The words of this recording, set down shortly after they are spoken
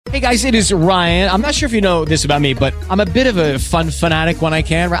Hey guys, it is Ryan. I'm not sure if you know this about me, but I'm a bit of a fun fanatic when I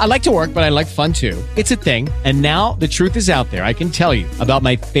can. I like to work, but I like fun too. It's a thing. And now the truth is out there. I can tell you about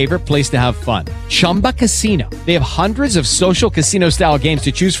my favorite place to have fun. Chumba Casino. They have hundreds of social casino style games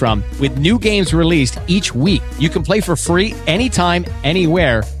to choose from with new games released each week. You can play for free anytime,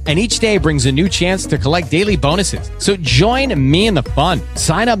 anywhere. And each day brings a new chance to collect daily bonuses. So join me in the fun.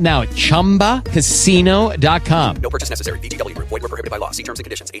 Sign up now at ChumbaCasino.com. No purchase necessary. VGW. Void where prohibited by law. See terms and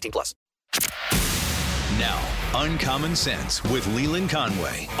conditions. 18+. Now, Uncommon Sense with Leland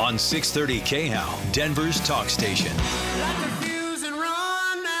Conway on 630 KHAL, Denver's talk station. Like the fuse and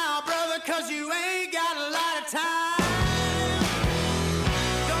run now, brother, 'cause you ain't got a lot of time.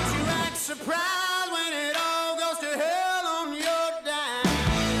 Don't you act surprised when it all goes to hell on your dime.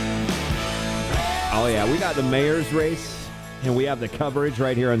 Oh, yeah, we got the mayor's race, and we have the coverage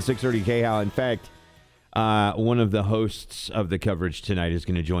right here on 630 KHAL. In fact, one of the hosts of the coverage tonight is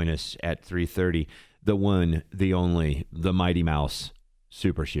going to join us at 3:30. The one, the only, the Mighty Mouse,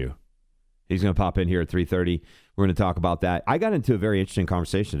 Super Shoe. He's going to pop in here at 3:30. We're going to talk about that. I got into a very interesting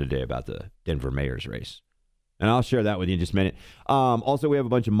conversation today about the Denver mayor's race, and I'll share that with you in just a minute. Also, we have a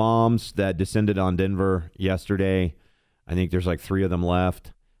bunch of moms that descended on Denver yesterday. I think there's like 3 of them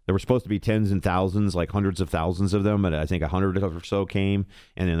left. There were supposed to be tens and thousands, like hundreds of thousands of them, but I think 100 or so came,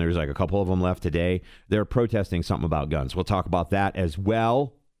 and then there's like a couple of them left today. They're protesting something about guns. We'll talk about that as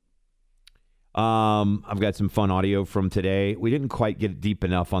well. I've got some fun audio from today. We didn't quite get deep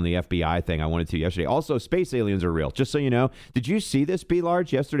enough on the FBI thing I wanted to yesterday. Also, space aliens are real, just so you know. Did you see this, B.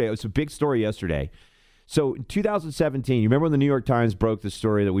 Large, yesterday? It was a big story yesterday. So, 2017, you remember when the New York Times broke the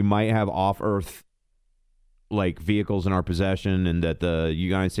story that we might have off-Earth like vehicles in our possession, and that the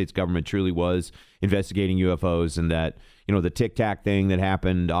United States government truly was investigating UFOs, and that, you know, the Tic Tac thing that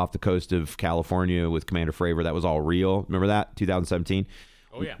happened off the coast of California with Commander Fravor, that was all real. Remember that? 2017?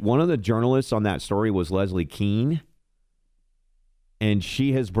 Oh, yeah. One of the journalists on that story was Leslie Keene, and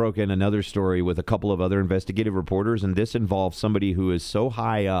she has broken another story with a couple of other investigative reporters, and this involves somebody who is so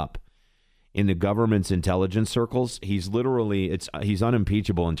high up in the government's intelligence circles. He's literally, he's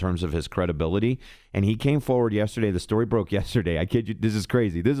unimpeachable in terms of his credibility. And he came forward yesterday. The story broke yesterday. I kid you. This is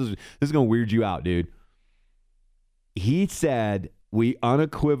crazy. This is going to weird you out, dude. He said we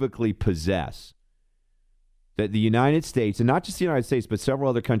unequivocally possess, that the United States, and not just the United States, but several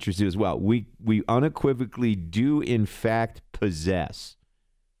other countries do as well. We unequivocally do in fact possess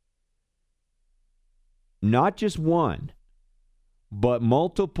not just one, but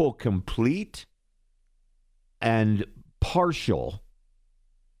multiple complete and partial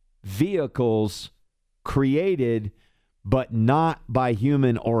vehicles created but not by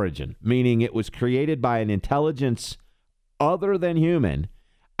human origin, meaning it was created by an intelligence other than human,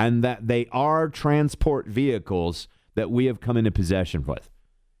 and that they are transport vehicles that we have come into possession with.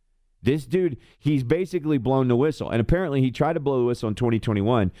 This dude, he's basically blown the whistle. And apparently he tried to blow the whistle in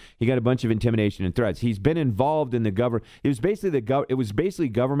 2021. He got a bunch of intimidation and threats. He's been involved in the government. It was basically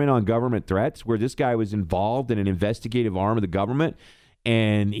government on government threats, where this guy was involved in an investigative arm of the government,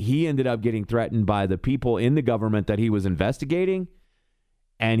 and he ended up getting threatened by the people in the government that he was investigating.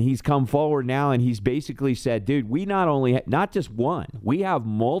 And he's come forward now, and he's basically said, dude, we not only, not just one, we have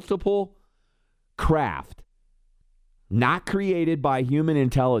multiple craft not created by human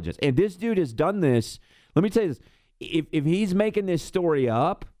intelligence. And this dude has done this. Let me tell you this. If he's making this story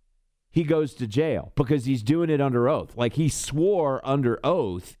up, he goes to jail because he's doing it under oath. Like, he swore under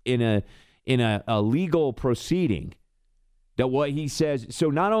oath in a legal proceeding that what he says. So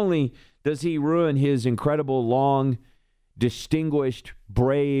not only does he ruin his incredible, long, distinguished,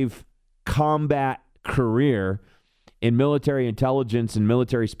 brave combat career in military intelligence and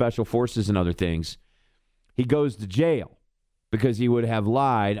military special forces and other things, he goes to jail because he would have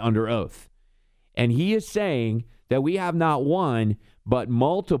lied under oath. And he is saying that we have not one, but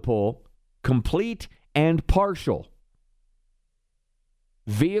multiple, complete and partial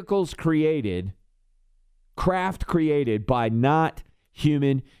vehicles created, craft created by not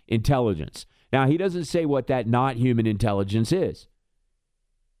human intelligence. Now, he doesn't say what that not human intelligence is.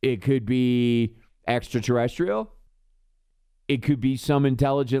 It could be extraterrestrial. It could be some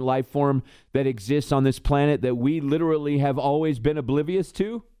intelligent life form that exists on this planet that we literally have always been oblivious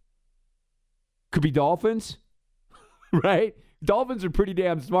to. Could be dolphins, right? Dolphins are pretty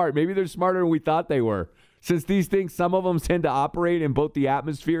damn smart. Maybe they're smarter than we thought they were. Since these things, some of them tend to operate in both the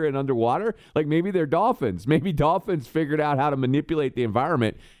atmosphere and underwater, like maybe they're dolphins. Maybe dolphins figured out how to manipulate the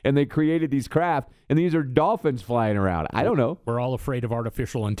environment, and they created these craft, and these are dolphins flying around. I don't know. We're all afraid of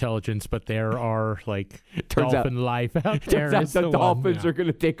artificial intelligence, but there are, like, Turns dolphin out, life out there. Turns out the dolphins are going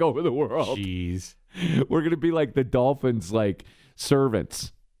to take over the world. Jeez. We're going to be like the dolphins, like,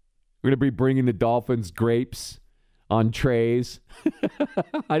 servants. We're going to be bringing the dolphins grapes on trays.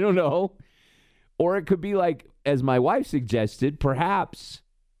 I don't know. Or it could be like, as my wife suggested, perhaps,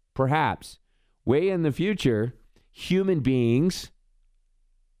 way in the future, human beings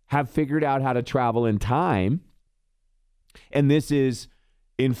have figured out how to travel in time. And this is,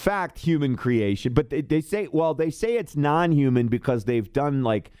 in fact, human creation. But they say it's non-human because they've done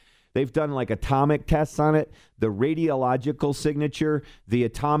like atomic tests on it, the radiological signature, the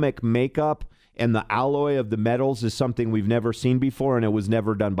atomic makeup, and the alloy of the metals is something we've never seen before, and it was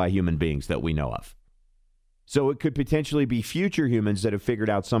never done by human beings that we know of. So it could potentially be future humans that have figured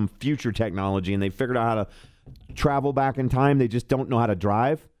out some future technology, and they figured out how to travel back in time. They just don't know how to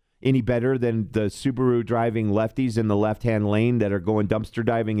drive any better than the Subaru driving lefties in the left-hand lane that are going dumpster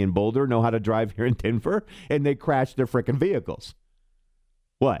diving in Boulder know how to drive here in Denver, and they crash their freaking vehicles.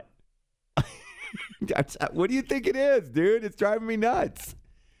 What? What do you think it is, dude? It's driving me nuts.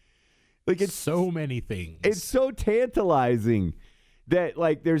 Like, it's so many things. It's so tantalizing that,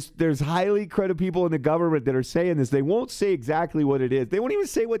 like, there's highly credible people in the government that are saying this. They won't say exactly what it is. They won't even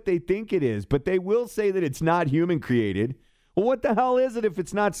say what they think it is, but they will say that it's not human created. Well, what the hell is it if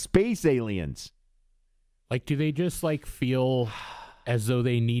it's not space aliens? Like, do they just, like, feel as though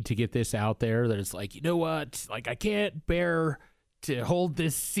they need to get this out there? That it's like, you know what? Like, I can't bear to hold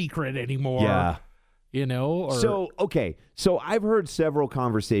this secret anymore. Yeah. You know? Or... So I've heard several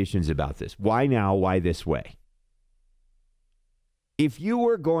conversations about this. Why now? Why this way? If you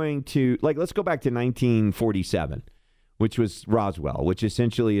were going to, like, let's go back to 1947, which was Roswell, which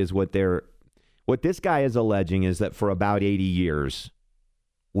essentially is what this guy is alleging is that for about 80 years,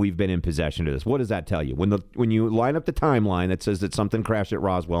 we've been in possession of this. What does that tell you? When you line up the timeline that says that something crashed at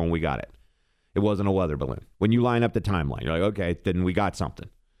Roswell and we got it. It wasn't a weather balloon. When you line up the timeline, you're like, okay, then we got something.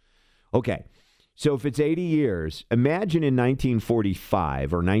 Okay. So if it's 80 years, imagine in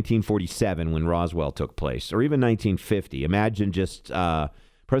 1945 or 1947 when Roswell took place, or even 1950. Imagine just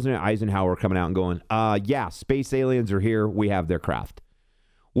President Eisenhower coming out and going, yeah, space aliens are here. We have their craft.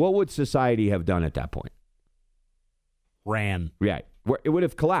 What would society have done at that point? Ran. Right. It would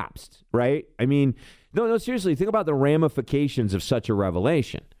have collapsed, right? I mean, no, seriously, think about the ramifications of such a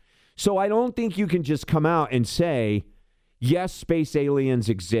revelation. So I don't think you can just come out and say, yes, space aliens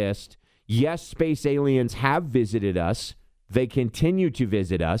exist. Yes, space aliens have visited us. They continue to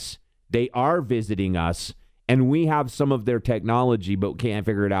visit us. They are visiting us. And we have some of their technology, but can't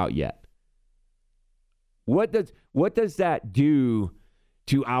figure it out yet. What does that do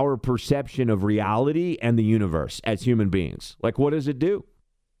to our perception of reality and the universe as human beings? Like, what does it do?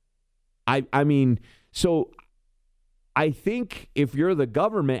 I mean, so I think if you're the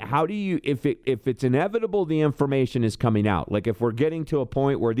government, how do you, if it's inevitable the information is coming out, like if we're getting to a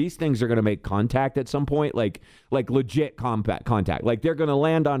point where these things are going to make contact at some point, like legit contact, like they're going to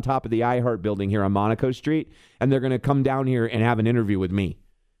land on top of the iHeart building here on Monaco Street, and they're going to come down here and have an interview with me.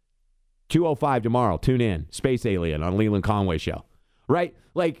 2:05 tomorrow, tune in, Space Alien on Leland Conway Show, right?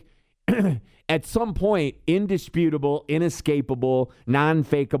 Like, at some point, indisputable, inescapable,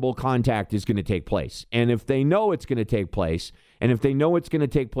 non-fakeable contact is going to take place. And if they know it's going to take place, and if they know it's going to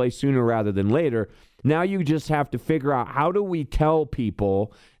take place sooner rather than later, now you just have to figure out, how do we tell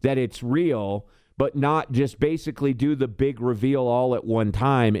people that it's real, but not just basically do the big reveal all at one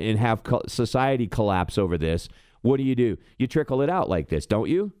time and have society collapse over this? What do? You trickle it out like this, don't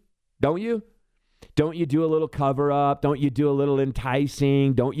you? Don't you? Don't you do a little cover up? Don't you do a little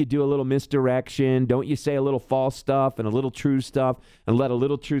enticing? Don't you do a little misdirection? Don't you say a little false stuff and a little true stuff and let a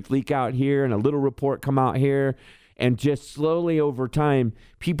little truth leak out here and a little report come out here? And just slowly over time,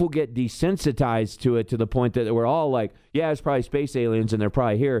 people get desensitized to it to the point that we're all like, yeah, it's probably space aliens and they're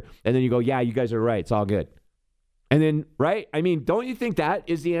probably here. And then you go, yeah, you guys are right. It's all good. And then, right? I mean, don't you think that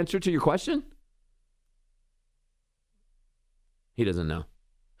is the answer to your question? He doesn't know.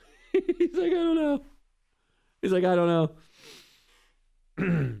 He's like, I don't know. He's like, I don't know.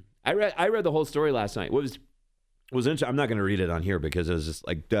 I read the whole story last night. What was interesting? I'm not going to read it on here because it was just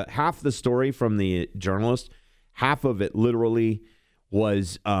like half the story from the journalist, half of it literally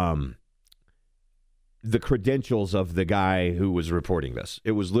was the credentials of the guy who was reporting this.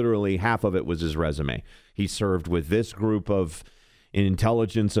 It was literally half of it was his resume. He served with this group of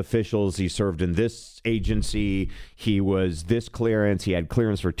intelligence officials. He served in this agency. He was this clearance. He had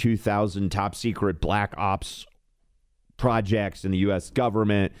clearance for 2,000 top secret black ops projects in the U.S.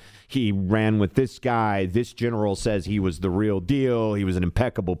 government. He ran with this guy. This general says he was the real deal. He was an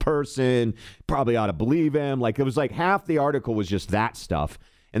impeccable person. Probably ought to believe him. Like, it was like half the article was just that stuff.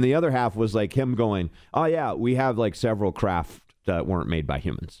 And the other half was like him going, oh, yeah, we have like several craft that weren't made by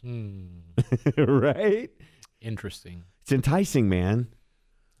humans. Right? Interesting. It's enticing, man.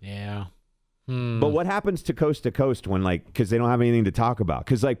 Yeah. But what happens to coast when, like, because they don't have anything to talk about?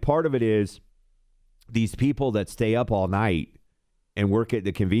 Because, like, part of it is these people that stay up all night and work at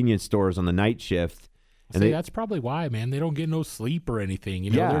the convenience stores on the night shift. And that's probably why, man. They don't get no sleep or anything.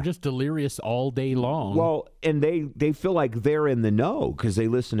 You know, they're just delirious all day long. Well, and they feel like they're in the know because they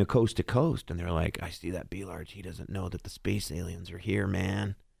listen to Coast, and they're like, I see that B-Large. He doesn't know that the space aliens are here,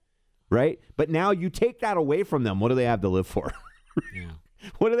 man. Right? But now you take that away from them. What do they have to live for? Yeah.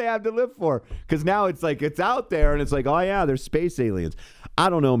 What do they have to live for? Because now it's like it's out there and it's like, oh, yeah, there's space aliens.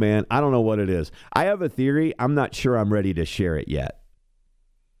 I don't know, man. I don't know what it is. I have a theory. I'm not sure I'm ready to share it yet.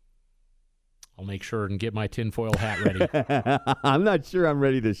 I'll make sure and get my tinfoil hat ready. I'm not sure I'm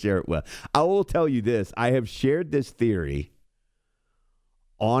ready to share it well. I will tell you this. I have shared this theory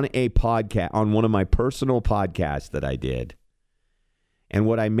on a podcast, on one of my personal podcasts that I did. And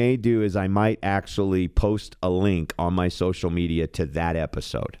what I may do is I might actually post a link on my social media to that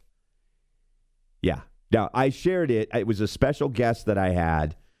episode. Yeah. Now, I shared it. It was a special guest that I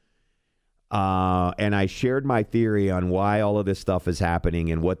had. And I shared my theory on why all of this stuff is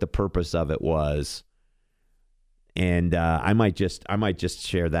happening and what the purpose of it was. And I might just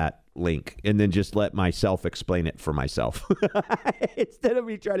share that link and then just let myself explain it for myself instead of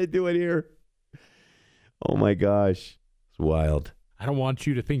me trying to do it here. Oh my gosh, it's wild. I don't want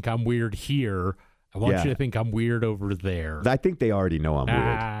you to think I'm weird here. I want you to think I'm weird over there. I think they already know I'm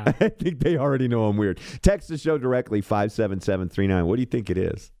weird. I think they already know I'm weird. Text the show directly, 57739. What do you think it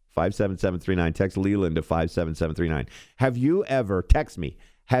is? 57739. Text Leland to 57739. Have you ever, text me,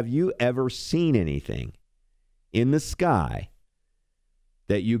 have you ever seen anything in the sky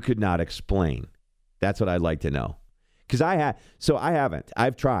that you could not explain? That's what I'd like to know. Because I haven't.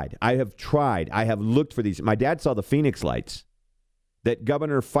 I've tried. I have looked for these. My dad saw the Phoenix lights that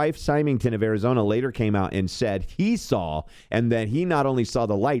Governor Fife Symington of Arizona later came out and said he saw, and that he not only saw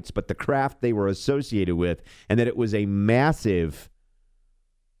the lights, but the craft they were associated with, and that it was a massive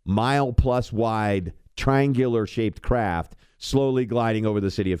mile-plus wide triangular-shaped craft slowly gliding over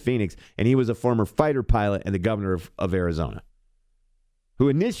the city of Phoenix. And he was a former fighter pilot and the governor of Arizona, who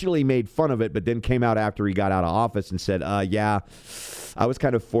initially made fun of it, but then came out after he got out of office and said, yeah, I was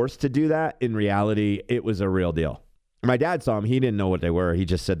kind of forced to do that. In reality, it was a real deal. My dad saw them. He didn't know what they were. He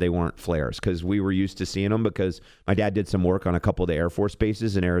just said they weren't flares because we were used to seeing them because my dad did some work on a couple of the Air Force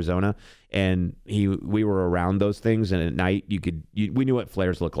bases in Arizona, and we were around those things, and at night we knew what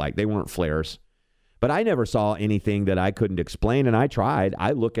flares looked like. They weren't flares. But I never saw anything that I couldn't explain, and I tried.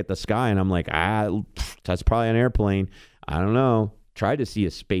 I look at the sky, and I'm like, that's probably an airplane. I don't know. Tried to see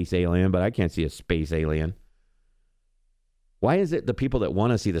a space alien, but I can't see a space alien. Why is it the people that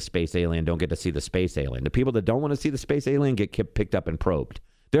want to see the space alien don't get to see the space alien? The people that don't want to see the space alien get picked up and probed.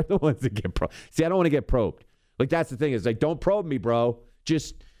 They're the ones that get probed. See, I don't want to get probed. Like, that's the thing is, like, don't probe me, bro.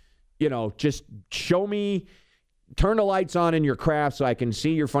 Just show me, turn the lights on in your craft so I can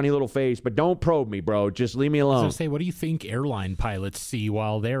see your funny little face, but don't probe me, bro. Just leave me alone. I was going to say, what do you think airline pilots see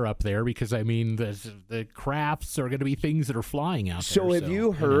while they're up there? Because, I mean, the crafts are going to be things that are flying out there. So have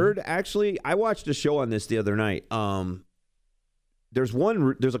you heard, actually, I watched a show on this the other night. There's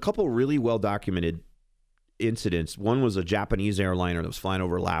a couple really well-documented incidents. One was a Japanese airliner that was flying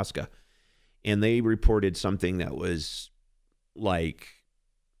over Alaska, and they reported something that was like,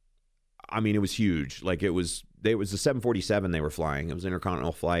 I mean, it was huge. Like, it was the 747 they were flying. It was an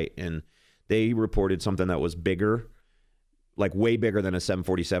intercontinental flight, and they reported something that was bigger, like way bigger than a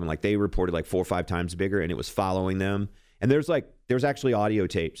 747. Like, they reported like 4 or 5 times bigger, and it was following them. And there's actually audio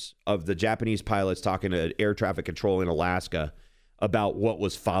tapes of the Japanese pilots talking to air traffic control in Alaska about what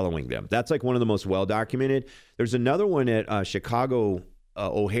was following them. That's like one of the most well-documented. There's another one at Chicago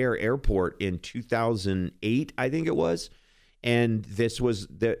O'Hare Airport in 2008, I think it was. And this was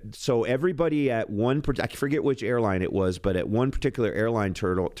so everybody at I forget which airline it was, but at one particular airline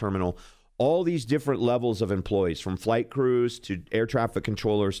terminal, all these different levels of employees, from flight crews to air traffic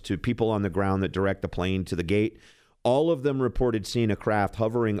controllers to people on the ground that direct the plane to the gate, all of them reported seeing a craft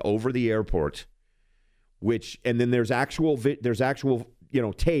hovering over the airport. And then there's actual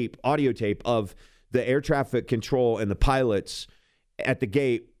tape, audio tape of the air traffic control and the pilots at the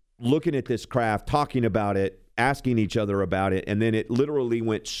gate looking at this craft, talking about it, asking each other about it, and then it literally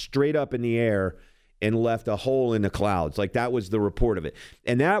went straight up in the air and left a hole in the clouds. Like, that was the report of it.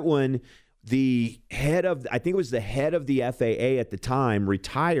 And that one, I think it was the head of the FAA at the time,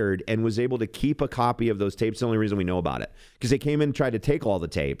 retired and was able to keep a copy of those tapes. The only reason we know about it, because they came in and tried to take all the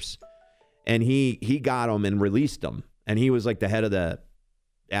tapes. And he got them and released them. And he was like the head of the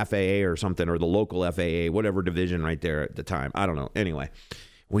FAA or something, or the local FAA, whatever division right there at the time. I don't know. Anyway,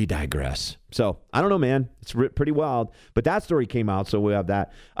 we digress. So, I don't know, man. It's pretty wild. But that story came out, so we have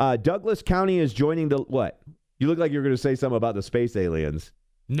that. Douglas County is joining the, what? You look like you're going to say something about the space aliens.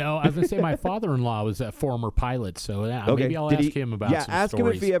 No, I was going to say my father-in-law was a former pilot, so maybe I'll ask him about some ask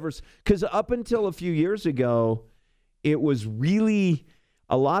stories. him if he ever, because up until a few years ago, it was really,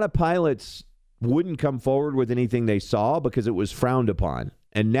 a lot of pilots wouldn't come forward with anything they saw because it was frowned upon.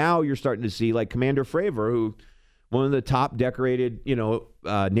 And now you're starting to see, like Commander Fravor, who, one of the top decorated,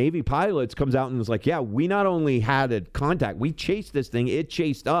 Navy pilots, comes out and was like, yeah, we not only had a contact, we chased this thing, it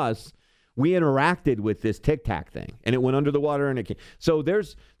chased us. We interacted with this Tic Tac thing, and it went under the water, and it came. So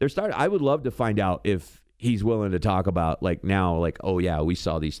I would love to find out if he's willing to talk about, like, now, like, oh yeah, we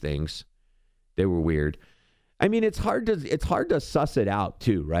saw these things, they were weird. I mean, it's hard to suss it out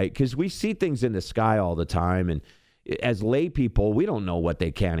too, right? Because we see things in the sky all the time, and as lay people, we don't know what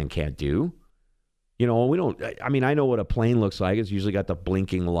they can and can't do. We don't. I mean, I know what a plane looks like. It's usually got the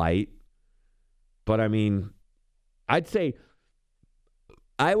blinking light, but I mean, I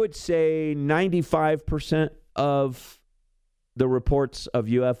would say 95% of the reports of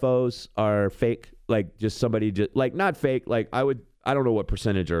UFOs are fake. Like, just somebody not fake. Like, I don't know what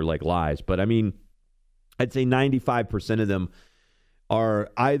percentage are like lies, but I mean, I'd say 95% of them are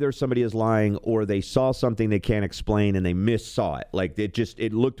either somebody is lying or they saw something they can't explain and they missaw it. Like,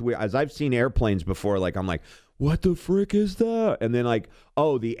 it looked weird. As I've seen airplanes before, like, I'm like, what the frick is that? And then, like,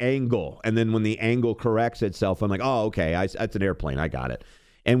 oh, the angle. And then when the angle corrects itself, I'm like, oh, okay, that's an airplane. I got it.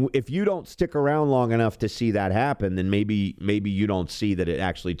 And if you don't stick around long enough to see that happen, then maybe you don't see that it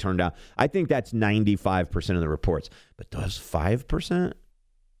actually turned out. I think that's 95% of the reports. But those 5%,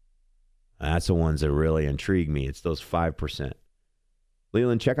 that's the ones that really intrigue me. It's those 5%.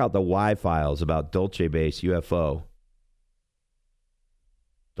 Leland, check out the Y files about Dulce Base UFO.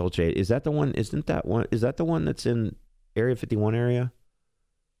 Dulce, is that the one? Isn't that one? Is that the one that's in Area 51 area?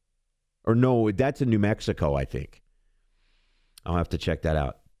 Or no, that's in New Mexico, I think. I'll have to check that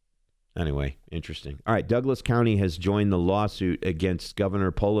out. Anyway, interesting. All right, Douglas County has joined the lawsuit against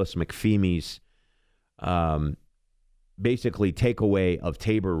Governor Polis McPhemie's basically takeaway of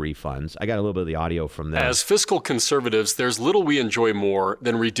Tabor refunds. I got a little bit of the audio from them. As fiscal conservatives, there's little we enjoy more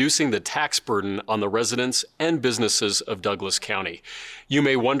than reducing the tax burden on the residents and businesses of Douglas County. You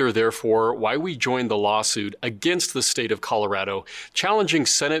may wonder, therefore, why we joined the lawsuit against the state of Colorado, challenging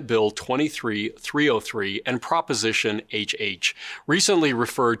Senate Bill 23-303 and Proposition HH, recently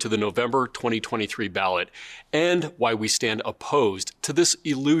referred to the November 2023 ballot, and why we stand opposed to this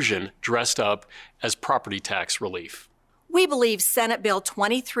illusion dressed up as property tax relief. We believe Senate Bill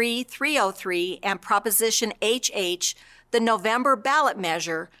 23-303 and Proposition HH, the November ballot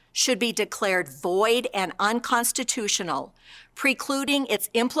measure, should be declared void and unconstitutional, precluding its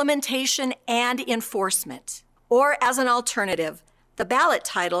implementation and enforcement. Or as an alternative, the ballot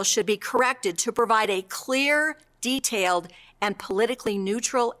title should be corrected to provide a clear, detailed, and politically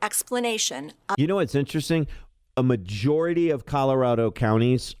neutral explanation. You know what's interesting? A majority of Colorado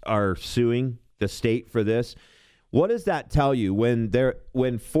counties are suing the state for this. What does that tell you? When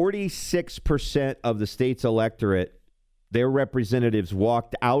 46% of the state's electorate, their representatives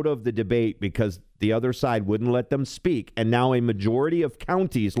walked out of the debate because the other side wouldn't let them speak, and now a majority of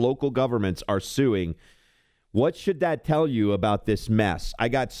counties, local governments, are suing. What should that tell you about this mess? I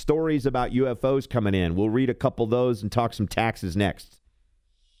got stories about UFOs coming in. We'll read a couple of those and talk some taxes next.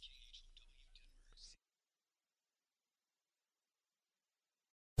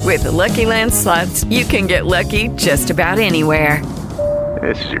 With the Lucky Land Slots, you can get lucky just about anywhere.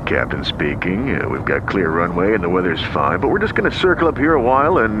 This is your captain speaking. We've got clear runway and the weather's fine, but we're just going to circle up here a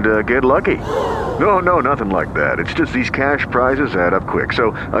while and get lucky. No, nothing like that. It's just these cash prizes add up quick.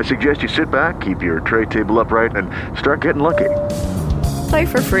 So I suggest you sit back, keep your tray table upright, and start getting lucky. Play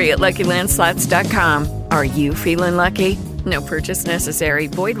for free at LuckyLandSlots.com. Are you feeling lucky? No purchase necessary.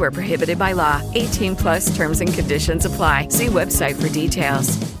 Void where prohibited by law. 18 plus terms and conditions apply. See website for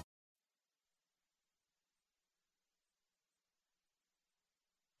details.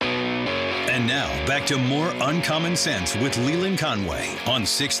 And now, back to more Uncommon Sense with Leland Conway on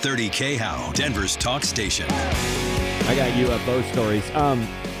 630 KHOW, Denver's talk station. I got UFO stories.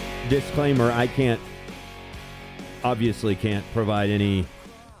 Disclaimer, I obviously can't provide any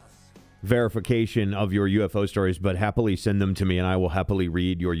verification of your UFO stories, but happily send them to me, and I will happily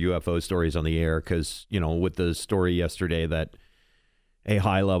read your UFO stories on the air because, with the story yesterday that a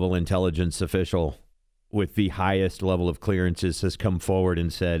high-level intelligence official with the highest level of clearances has come forward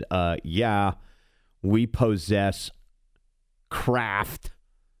and said, yeah, we possess craft,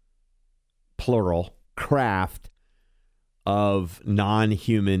 plural, craft of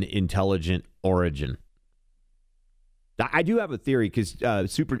non-human intelligent origin. I do have a theory because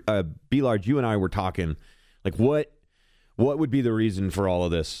B-Large, you and I were talking, like what would be the reason for all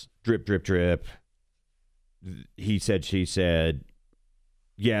of this drip, drip, drip? He said, she said,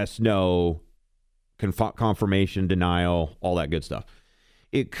 yes, no, confirmation, denial, all that good stuff.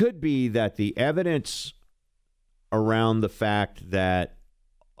 It could be that the evidence around the fact that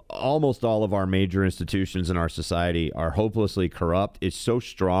almost all of our major institutions in our society are hopelessly corrupt is so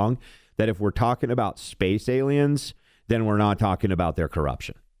strong that if we're talking about space aliens, then we're not talking about their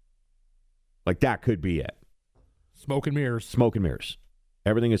corruption. Like, that could be it. Smoke and mirrors. Smoke and mirrors.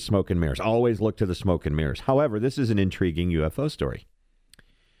 Everything is smoke and mirrors. Always look to the smoke and mirrors. However, this is an intriguing UFO story.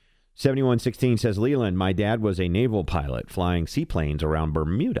 7116 says, Leland, my dad was a naval pilot flying seaplanes around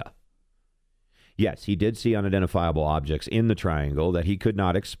Bermuda. Yes, he did see unidentifiable objects in the triangle that he could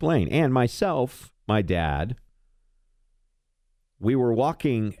not explain. And myself, my dad, we were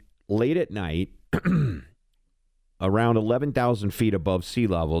walking late at night around 11,000 feet above sea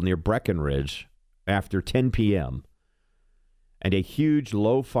level near Breckenridge after 10 p.m., and a huge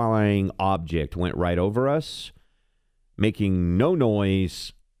low-flying object went right over us, making no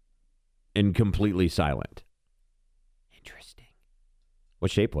noise and completely silent. Interesting. What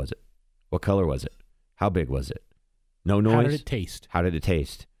shape was it? What color was it? How big was it? No noise? How did it taste? How did it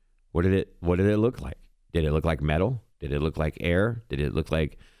taste? What did it look like? Did it look like metal? Did it look like air? Did it look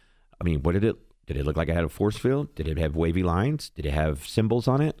like, did it look like it had a force field? Did it have wavy lines? Did it have symbols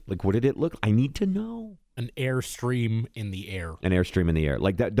on it? Like, what did it look? I need to know. An airstream in the air. An airstream in the air.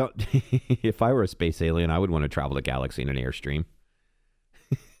 Like that. Don't. If I were a space alien, I would want to travel the galaxy in an airstream.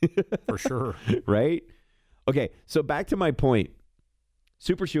 For sure. Right? Okay, so back to my point.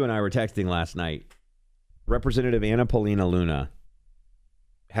 Super Shoe and I were texting last night. Representative Anna Paulina Luna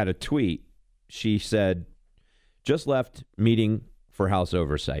had a tweet. She said, just left meeting for House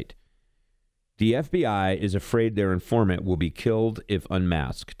Oversight. The FBI is afraid their informant will be killed if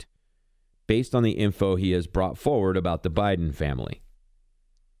unmasked, based on the info he has brought forward about the Biden family.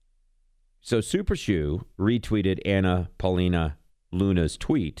 So Super Shoe retweeted Anna Paulina Luna's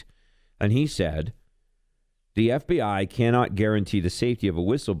tweet, and he said, the FBI cannot guarantee the safety of a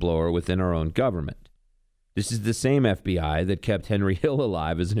whistleblower within our own government. This is the same FBI that kept Henry Hill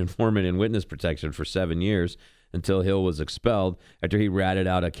alive as an informant in witness protection for 7 years until Hill was expelled after he ratted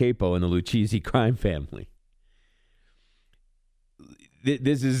out a capo in the Lucchese crime family.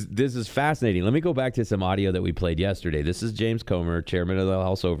 This is fascinating. Let me go back to some audio that we played yesterday. This is James Comer, chairman of the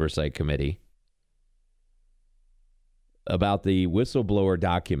House Oversight Committee, about the whistleblower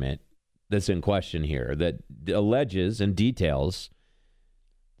document that's in question here that alleges and details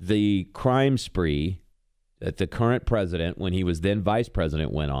the crime spree that the current president, when he was then vice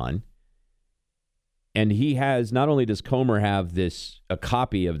president, went on. And he has, not only does Comer have a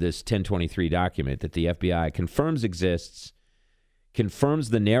copy of this 1023 document that the FBI confirms exists, confirms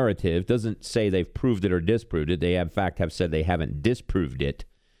the narrative, doesn't say they've proved it or disproved it. They, in fact, have said they haven't disproved it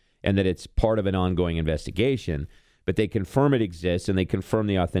and that it's part of an ongoing investigation. But they confirm it exists, and they confirm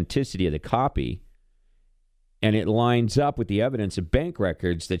the authenticity of the copy. And it lines up with the evidence of bank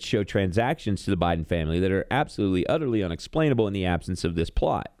records that show transactions to the Biden family that are absolutely, utterly unexplainable in the absence of this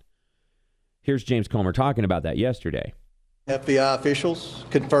plot. Here's James Comer talking about that yesterday. FBI officials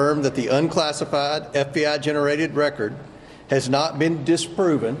confirmed that the unclassified FBI-generated record has not been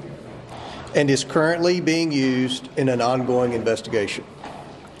disproven and is currently being used in an ongoing investigation.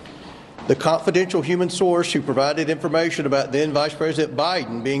 The confidential human source who provided information about then Vice President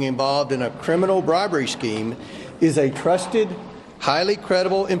Biden being involved in a criminal bribery scheme is a trusted, highly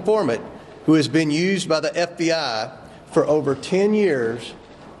credible informant who has been used by the FBI for over 10 years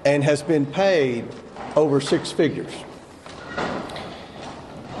and has been paid over six figures.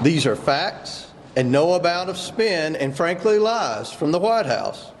 These are facts, and no amount of spin and frankly lies from the White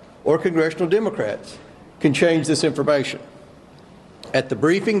House or congressional Democrats can change this information. At the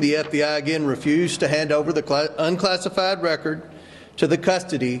briefing, the FBI again refused to hand over the unclassified record to the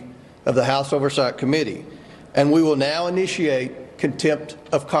custody of the House Oversight Committee, and we will now initiate contempt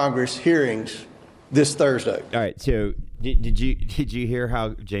of Congress hearings this Thursday. All right, so did you hear how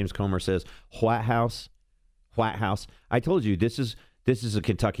James Comer says White House? White House. I told you this is a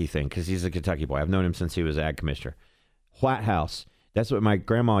Kentucky thing because he's a Kentucky boy. I've known him since he was ag commissioner. White House. That's what my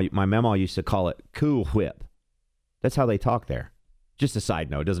mama used to call it. Cool Whip. That's how they talk there. Just a side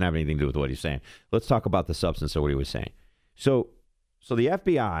note, it doesn't have anything to do with what he's saying. Let's talk about the substance of what he was saying. So the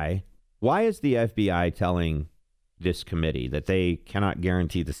FBI, why is the FBI telling this committee that they cannot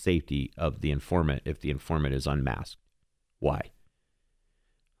guarantee the safety of the informant if the informant is unmasked? Why?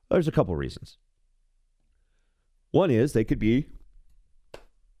 There's a couple reasons. One is they could be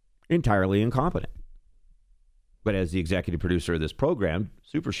entirely incompetent. But as the executive producer of this program,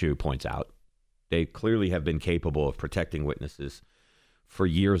 Super Shoe, points out, they clearly have been capable of protecting witnesses for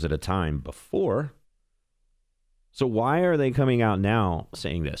years at a time before. So why are they coming out now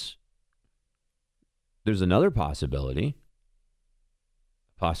saying this? There's another possibility.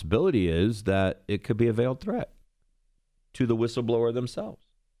 Possibility is that it could be a veiled threat to the whistleblower themselves.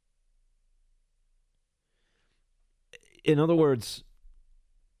 In other words,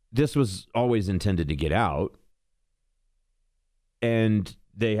 this was always intended to get out, and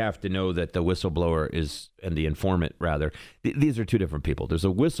they have to know that the whistleblower is, and the informant rather, these are two different people. There's a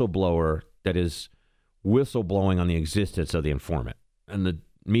whistleblower that is whistleblowing on the existence of the informant, and the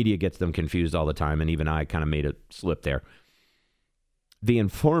media gets them confused all the time, and even I kind of made a slip there. The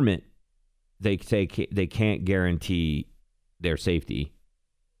informant, they can't guarantee their safety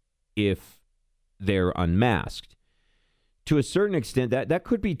if they're unmasked. To a certain extent, that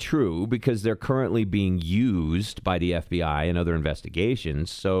could be true because they're currently being used by the FBI and other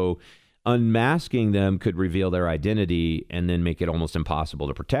investigations. So unmasking them could reveal their identity and then make it almost impossible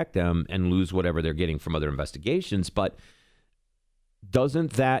to protect them and lose whatever they're getting from other investigations. But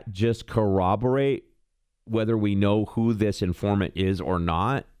doesn't that just corroborate, whether we know who this informant is or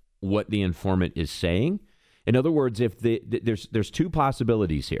not, what the informant is saying? In other words, if there's two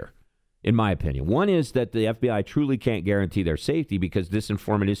possibilities here, in my opinion. One is that the FBI truly can't guarantee their safety because this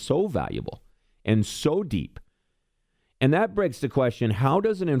informant is so valuable and so deep. And that begs the question, how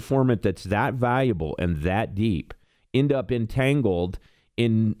does an informant that's that valuable and that deep end up entangled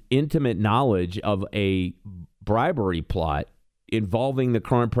in intimate knowledge of a bribery plot involving the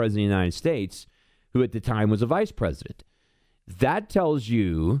current president of the United States, who at the time was a vice president? That tells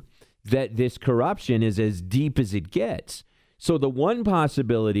you that this corruption is as deep as it gets. So the one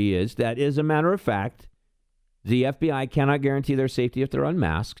possibility is that, as a matter of fact, the FBI cannot guarantee their safety if they're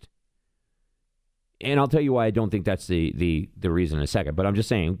unmasked. And I'll tell you why I don't think that's the reason in a second. But I'm just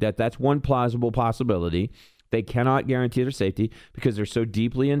saying that that's one plausible possibility. They cannot guarantee their safety because they're so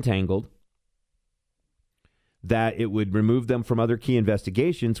deeply entangled that it would remove them from other key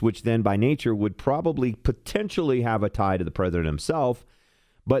investigations, which then by nature would probably potentially have a tie to the president himself,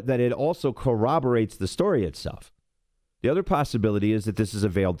 but that it also corroborates the story itself. The other possibility is that this is a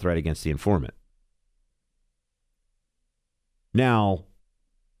veiled threat against the informant. Now,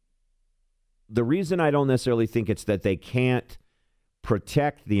 the reason I don't necessarily think it's that they can't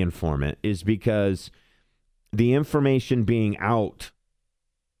protect the informant is because the information being out,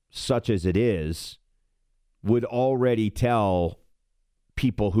 such as it is, would already tell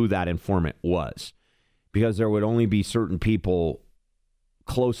people who that informant was, because there would only be certain people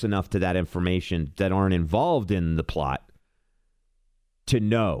close enough to that information that aren't involved in the plot to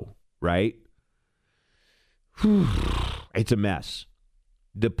know, right? It's a mess.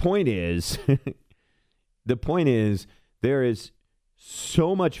 The point is, there is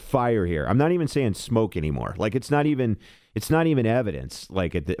so much fire here. I'm not even saying smoke anymore. Like it's not even evidence.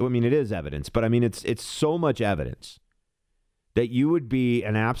 Like it is evidence, but I mean it's so much evidence that you would be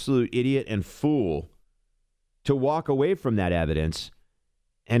an absolute idiot and fool to walk away from that evidence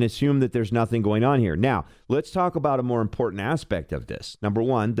and assume that there's nothing going on here. Now, let's talk about a more important aspect of this. Number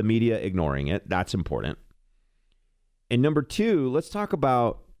one, the media ignoring it. That's important. And number two, let's talk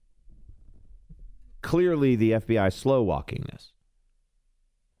about clearly the FBI slow walking this.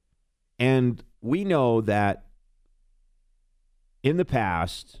 And we know that in the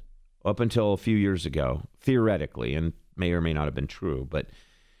past, up until a few years ago, theoretically, and may or may not have been true, but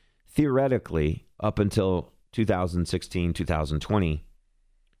theoretically, up until 2016, 2020,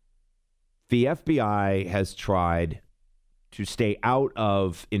 the FBI has tried to stay out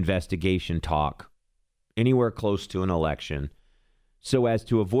of investigation talk anywhere close to an election so as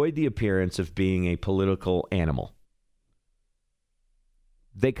to avoid the appearance of being a political animal.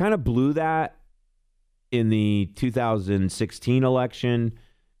 They kind of blew that in the 2016 election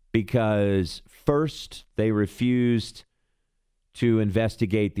because first they refused to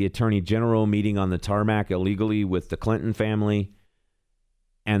investigate the Attorney General meeting on the tarmac illegally with the Clinton family,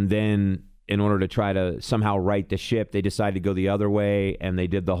 and then in order to try to somehow right the ship, they decided to go the other way, and they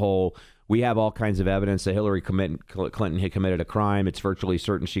did the whole, we have all kinds of evidence that Hillary Clinton had committed a crime. It's virtually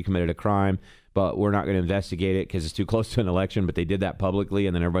certain she committed a crime, but we're not going to investigate it because it's too close to an election, but they did that publicly,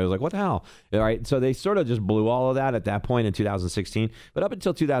 and then everybody was like, what the hell? All right, so they sort of just blew all of that at that point in 2016. But up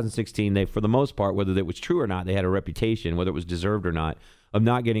until 2016, they, for the most part, whether it was true or not, they had a reputation, whether it was deserved or not, of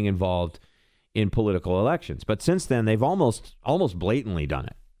not getting involved in political elections. But since then, they've almost blatantly done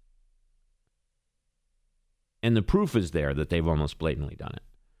it. And the proof is there that they've almost blatantly done it.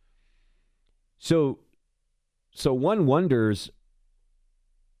 So one wonders,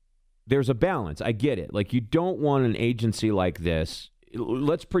 there's a balance. I get it. Like, you don't want an agency like this.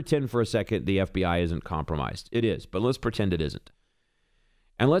 Let's pretend for a second the FBI isn't compromised. It is, but let's pretend it isn't.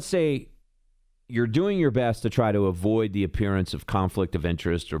 And let's say you're doing your best to try to avoid the appearance of conflict of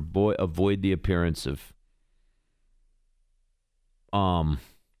interest or avoid the appearance of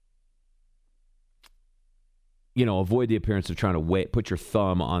avoid the appearance of trying to put your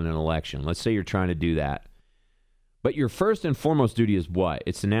thumb on an election. Let's say you're trying to do that. But your first and foremost duty is what?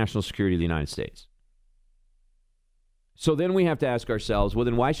 It's the national security of the United States. So then we have to ask ourselves, well,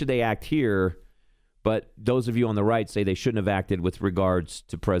 then why should they act here? But those of you on the right say they shouldn't have acted with regards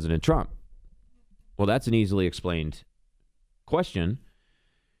to President Trump. Well, that's an easily explained question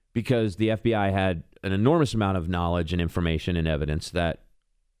because the FBI had an enormous amount of knowledge and information and evidence that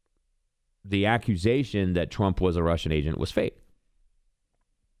the accusation that Trump was a Russian agent was fake.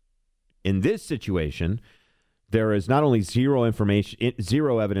 In this situation, there is not only zero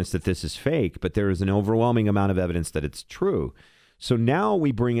evidence that this is fake, but there is an overwhelming amount of evidence that it's true. So now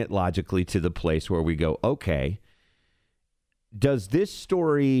we bring it logically to the place where we go, okay, does this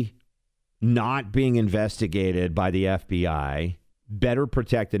story not being investigated by the FBI better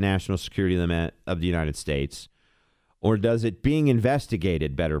protect the national security of the United States, or does it being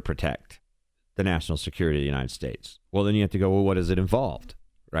investigated better protect the national security of the United States? Well, then you have to go, well, what does it involved,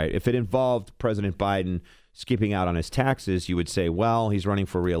 right? If it involved President Biden skipping out on his taxes, you would say, well, he's running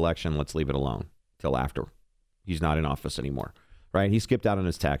for re-election. Let's leave it alone till after he's not in office anymore, right? He skipped out on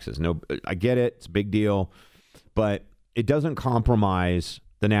his taxes. No, I get it. It's a big deal, but it doesn't compromise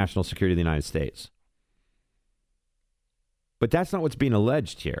the national security of the United States. But that's not what's being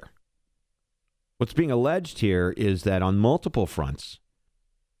alleged here. What's being alleged here is that on multiple fronts,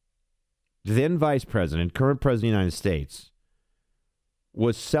 then Vice President, current President of the United States,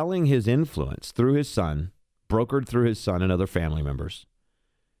 was selling his influence through his son, brokered through his son and other family members,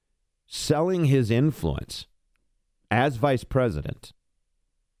 selling his influence as Vice President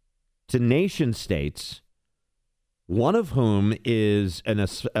to nation states, one of whom is an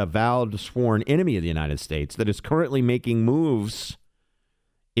avowed sworn enemy of the United States that is currently making moves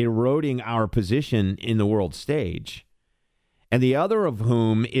eroding our position in the world stage, and the other of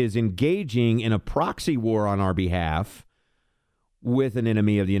whom is engaging in a proxy war on our behalf with an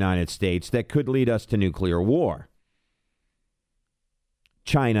enemy of the United States that could lead us to nuclear war.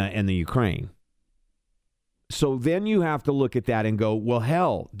 China and the Ukraine. So then you have to look at that and go, well,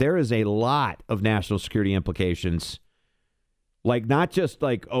 hell, there is a lot of national security implications. Like, not just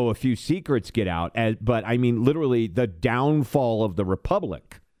like, oh, a few secrets get out, but I mean, literally the downfall of the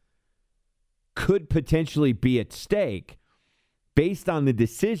republic could potentially be at stake based on the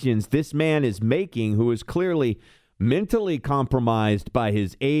decisions this man is making, who is clearly mentally compromised by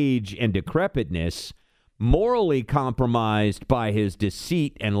his age and decrepitness, morally compromised by his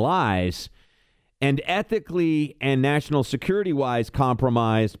deceit and lies, and ethically and national security-wise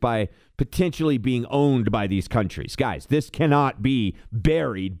compromised by potentially being owned by these countries. Guys, this cannot be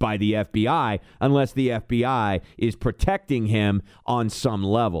buried by the FBI unless the FBI is protecting him on some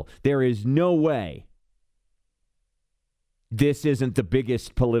level. There is no way this isn't the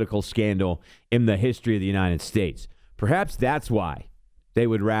biggest political scandal in the history of the United States. Perhaps that's why they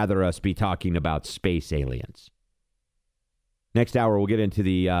would rather us be talking about space aliens. Next hour, we'll get into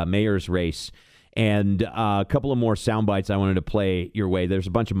the mayor's race and a couple of more sound bites I wanted to play your way. There's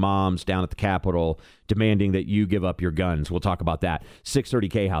a bunch of moms down at the Capitol demanding that you give up your guns. We'll talk about that.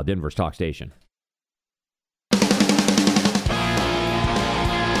 630 KHOW, Denver's talk station. Oh,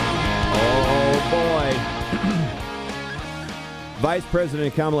 boy. Vice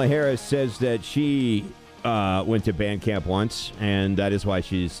President Kamala Harris says that she went to band camp once, and that is why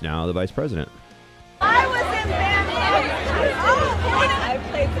she's now the vice president. I was in band camp. I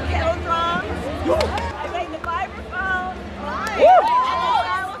played the kettle drums. I played the vibraphone.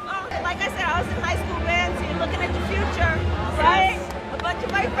 Like I said, I was in high school band, so you're looking at the future, right? A bunch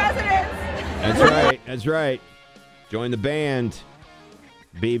of vice presidents. That's right. That's right. Join the band.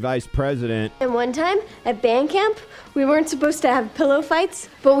 Be vice president. And one time at band camp, we weren't supposed to have pillow fights,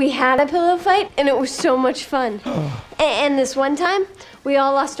 but we had a pillow fight, and it was so much fun. And this one time, we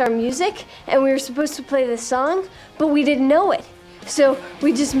all lost our music, and we were supposed to play this song, but we didn't know it. So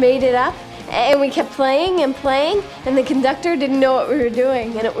we just made it up, and we kept playing, and the conductor didn't know what we were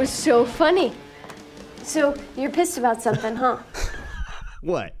doing, and it was so funny. So you're pissed about something, huh?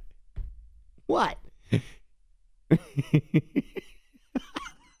 What?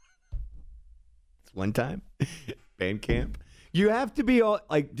 One time, band camp. You have to be all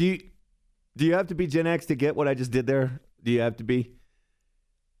like. Do you have to be Gen X to get what I just did there? Do you have to be?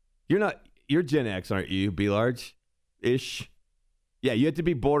 You're not. You're Gen X, aren't you? Be large, ish. Yeah, you have to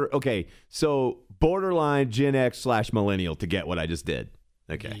be Okay, so borderline Gen X / millennial to get what I just did.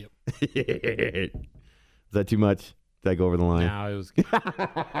 Okay. Yep. Is that too much? Did I go over the line? No, it was good.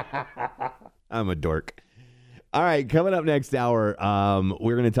 I'm a dork. All right, coming up next hour,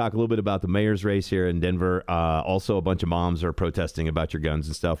 we're going to talk a little bit about the mayor's race here in Denver. Also, a bunch of moms are protesting about your guns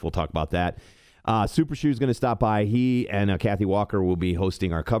and stuff. We'll talk about that. Super Shoe's going to stop by. He and Kathy Walker will be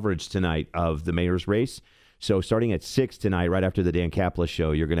hosting our coverage tonight of the mayor's race. So starting at 6 tonight, right after the Dan Kaplan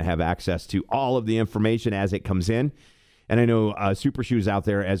show, you're going to have access to all of the information as it comes in. And I know Super Shoe's out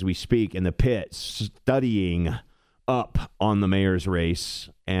there as we speak in the pit studying up on the mayor's race.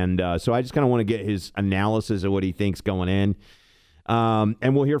 And so I just kind of want to get his analysis of what he thinks going in.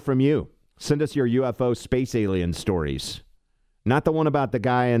 And we'll hear from you. Send us your UFO space alien stories. Not the one about the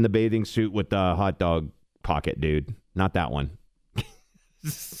guy in the bathing suit with the hot dog pocket, dude. Not that one.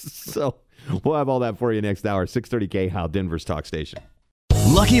 So we'll have all that for you next hour. 630 KHOW, Denver's talk station.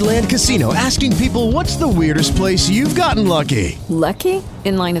 Lucky Land Casino, asking people, what's the weirdest place you've gotten lucky? Lucky?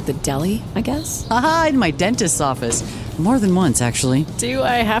 In line at the deli, I guess? Aha, in my dentist's office. More than once, actually. Do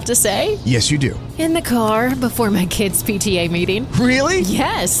I have to say? Yes, you do. In the car before my kids' PTA meeting. Really?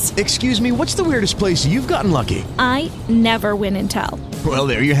 Yes. Excuse me, what's the weirdest place you've gotten lucky? I never win and tell. Well,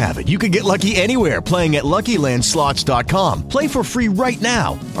 there you have it. You can get lucky anywhere, playing at LuckyLandSlots.com. Play for free right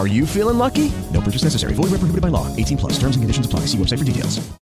now. Are you feeling lucky? No purchase necessary. Void where prohibited by law. 18+. Terms and conditions apply. See website for details.